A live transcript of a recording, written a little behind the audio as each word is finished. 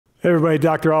Hey everybody,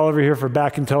 Dr. Oliver here for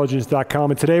backintelligence.com,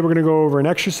 and today we're going to go over an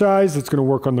exercise that's going to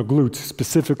work on the glutes,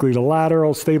 specifically the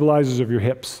lateral stabilizers of your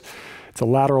hips. It's a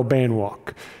lateral band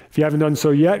walk. If you haven't done so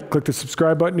yet, click the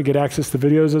subscribe button to get access to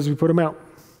videos as we put them out.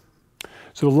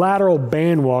 So the lateral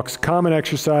band walk's a common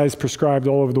exercise prescribed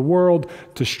all over the world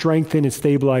to strengthen and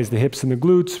stabilize the hips and the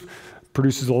glutes.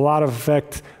 Produces a lot of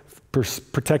effect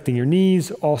protecting your knees,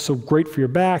 also great for your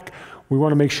back. We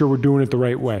want to make sure we're doing it the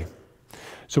right way.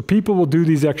 So people will do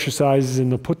these exercises and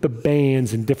they'll put the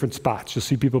bands in different spots. You'll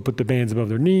see people put the bands above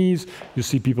their knees. You'll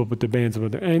see people put the bands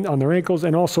on their ankles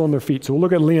and also on their feet. So we'll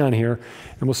look at Leon here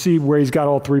and we'll see where he's got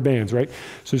all three bands, right?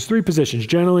 So there's three positions.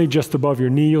 Generally just above your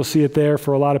knee, you'll see it there.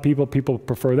 For a lot of people, people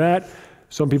prefer that.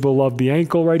 Some people love the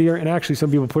ankle right here, and actually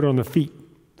some people put it on the feet.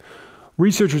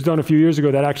 Research was done a few years ago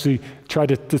that actually tried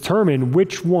to determine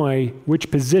which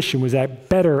position was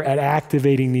better at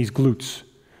activating these glutes.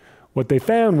 What they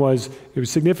found was it was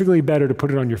significantly better to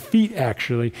put it on your feet,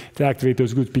 actually, to activate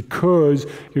those glutes, because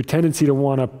your tendency to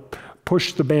want to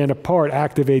push the band apart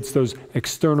activates those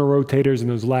external rotators and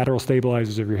those lateral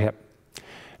stabilizers of your hip.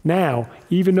 Now,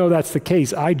 even though that's the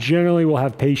case, I generally will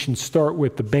have patients start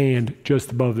with the band just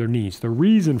above their knees. The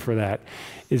reason for that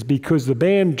is because the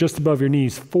band just above your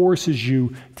knees forces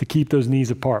you to keep those knees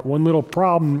apart. One little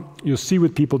problem you'll see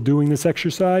with people doing this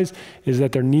exercise is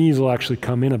that their knees will actually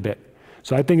come in a bit.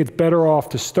 So I think it's better off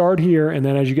to start here, and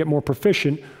then as you get more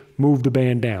proficient, move the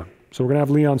band down. So we're going to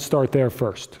have Leon start there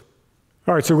first.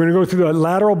 All right, so we're going to go through the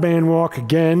lateral band walk.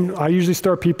 Again, I usually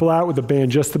start people out with the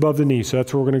band just above the knee, so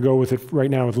that's where we're going to go with it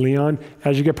right now with Leon.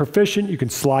 As you get proficient, you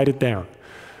can slide it down.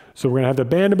 So we're going to have the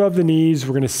band above the knees.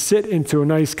 We're going to sit into a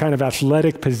nice kind of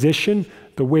athletic position.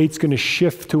 The weight's going to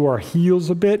shift to our heels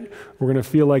a bit. We're going to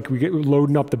feel like we're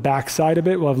loading up the backside a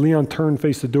bit. We'll have Leon turn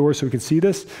face the door so we can see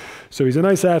this. So he's in a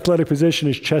nice athletic position.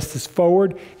 His chest is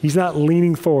forward. He's not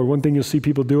leaning forward. One thing you'll see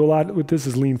people do a lot with this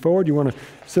is lean forward. You want to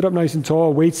sit up nice and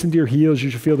tall, weights into your heels. You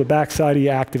should feel the backside of you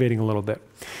activating a little bit.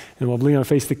 And we'll have Leon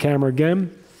face the camera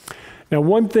again. Now,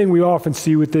 one thing we often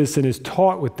see with this and is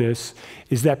taught with this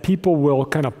is that people will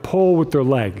kind of pull with their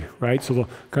leg, right? So they'll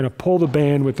kind of pull the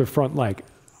band with their front leg.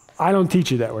 I don't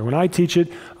teach it that way. When I teach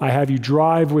it, I have you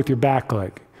drive with your back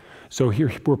leg. So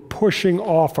here we're pushing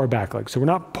off our back leg. So we're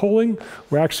not pulling,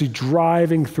 we're actually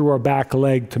driving through our back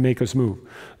leg to make us move.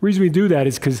 The reason we do that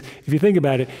is because if you think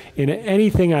about it, in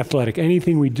anything athletic,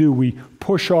 anything we do, we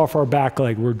push off our back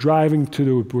leg. We're driving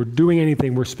we're doing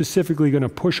anything, we're specifically going to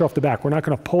push off the back. We're not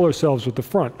going to pull ourselves with the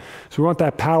front. So we want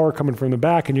that power coming from the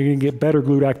back, and you're going to get better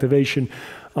glute activation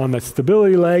on that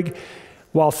stability leg,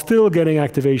 while still getting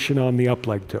activation on the up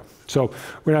leg too. So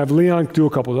we're going to have Leon do a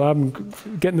couple. I'm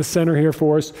getting the center here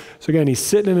for us. So again, he's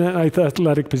sitting in an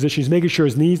athletic position. He's making sure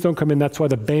his knees don't come in. That's why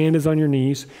the band is on your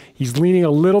knees. He's leaning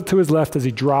a little to his left as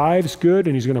he drives. Good.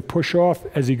 And he's going to push off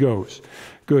as he goes.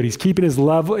 Good. He's keeping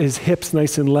his hips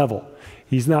nice and level.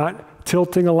 He's not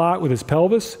tilting a lot with his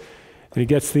pelvis. And he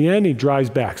gets to the end, he drives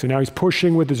back. So now he's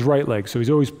pushing with his right leg. So he's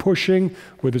always pushing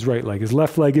with his right leg. His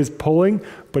left leg is pulling,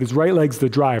 but his right leg's the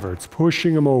driver. It's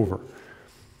pushing him over.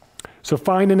 So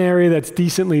find an area that's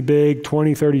decently big,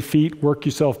 20, 30 feet, work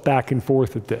yourself back and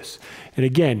forth with this. And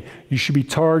again, you should be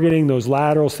targeting those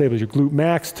lateral stabilizers, your glute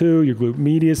max too, your glute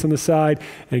medius on the side.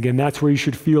 And again, that's where you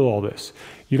should feel all this.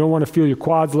 You don't want to feel your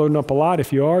quads loading up a lot.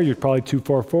 If you are, you're probably too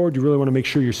far forward. You really want to make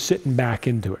sure you're sitting back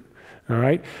into it. All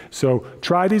right, so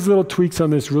try these little tweaks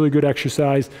on this really good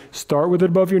exercise. Start with it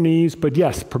above your knees, but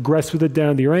yes, progress with it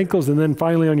down to your ankles, and then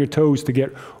finally on your toes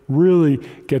to really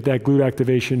get that glute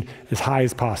activation as high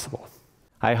as possible.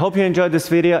 I hope you enjoyed this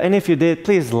video, and if you did,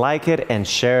 please like it and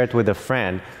share it with a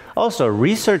friend. Also,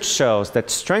 research shows that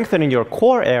strengthening your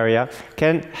core area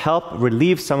can help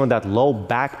relieve some of that low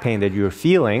back pain that you're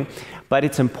feeling, but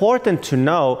it's important to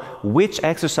know which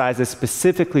exercises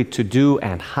specifically to do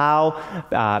and how,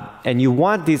 and you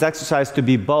want these exercises to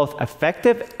be both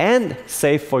effective and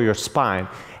safe for your spine.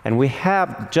 And we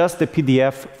have just the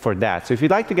PDF for that. So if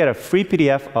you'd like to get a free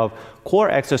PDF of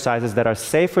core exercises that are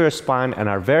safe for your spine and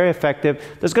are very effective,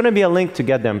 there's going to be a link to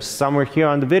get them somewhere here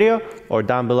on the video or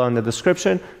down below in the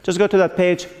description. Just go to that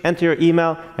page, enter your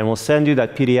email, and we'll send you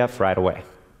that PDF right away.